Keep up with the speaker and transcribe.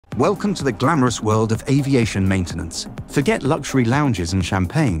Welcome to the glamorous world of aviation maintenance. Forget luxury lounges and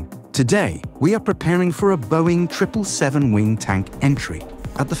champagne. Today, we are preparing for a Boeing 777 wing tank entry.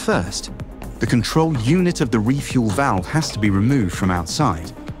 At the first, the control unit of the refuel valve has to be removed from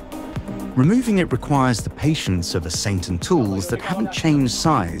outside. Removing it requires the patience of a saint and tools that haven't changed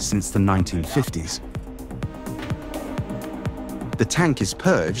size since the 1950s. The tank is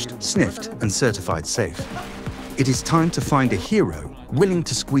purged, sniffed, and certified safe. It is time to find a hero willing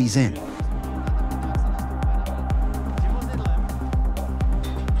to squeeze in.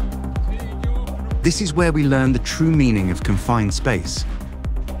 This is where we learn the true meaning of confined space.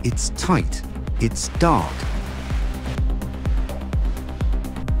 It's tight, it's dark.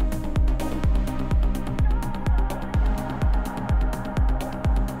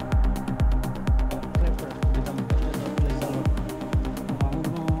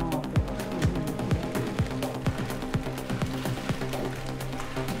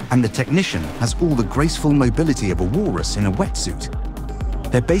 And the technician has all the graceful mobility of a walrus in a wetsuit.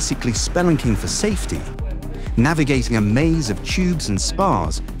 They're basically spelunking for safety, navigating a maze of tubes and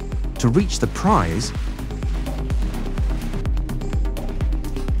spars to reach the prize,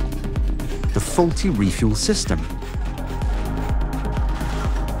 the faulty refuel system.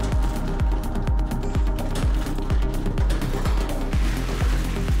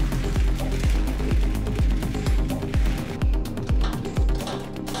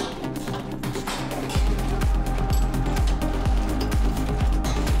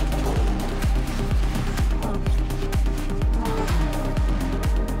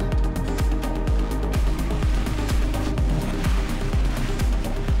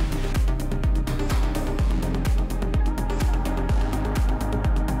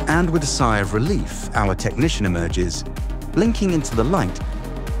 And with a sigh of relief, our technician emerges, blinking into the light.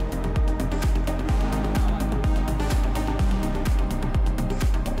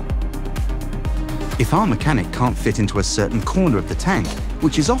 If our mechanic can't fit into a certain corner of the tank,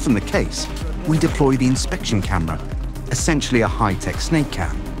 which is often the case, we deploy the inspection camera, essentially a high-tech snake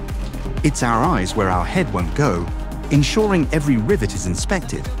cam. It's our eyes where our head won't go, ensuring every rivet is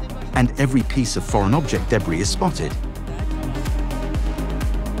inspected and every piece of foreign object debris is spotted.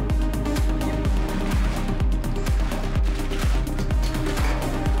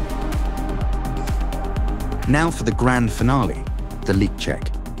 Now for the grand finale, the leak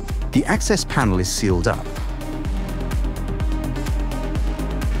check. The access panel is sealed up.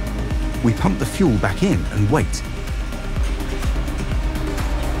 We pump the fuel back in and wait.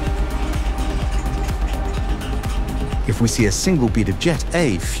 If we see a single bead of Jet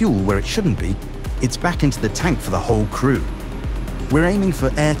A fuel where it shouldn't be, it's back into the tank for the whole crew. We're aiming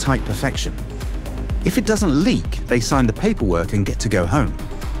for airtight perfection. If it doesn't leak, they sign the paperwork and get to go home.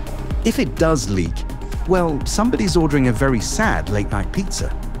 If it does leak, well, somebody's ordering a very sad late-night pizza.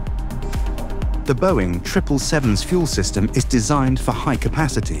 The Boeing 777's fuel system is designed for high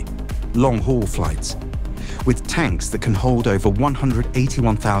capacity, long-haul flights, with tanks that can hold over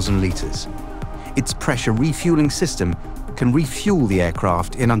 181,000 liters. Its pressure refueling system can refuel the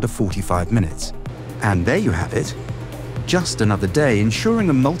aircraft in under 45 minutes. And there you have it. Just another day ensuring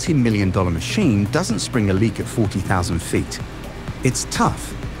a multi-million-dollar machine doesn't spring a leak at 40,000 feet. It's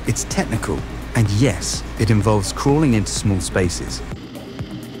tough, it's technical, and yes, it involves crawling into small spaces.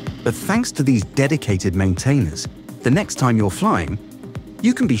 But thanks to these dedicated maintainers, the next time you're flying,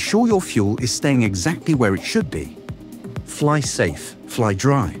 you can be sure your fuel is staying exactly where it should be. Fly safe, fly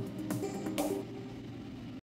dry.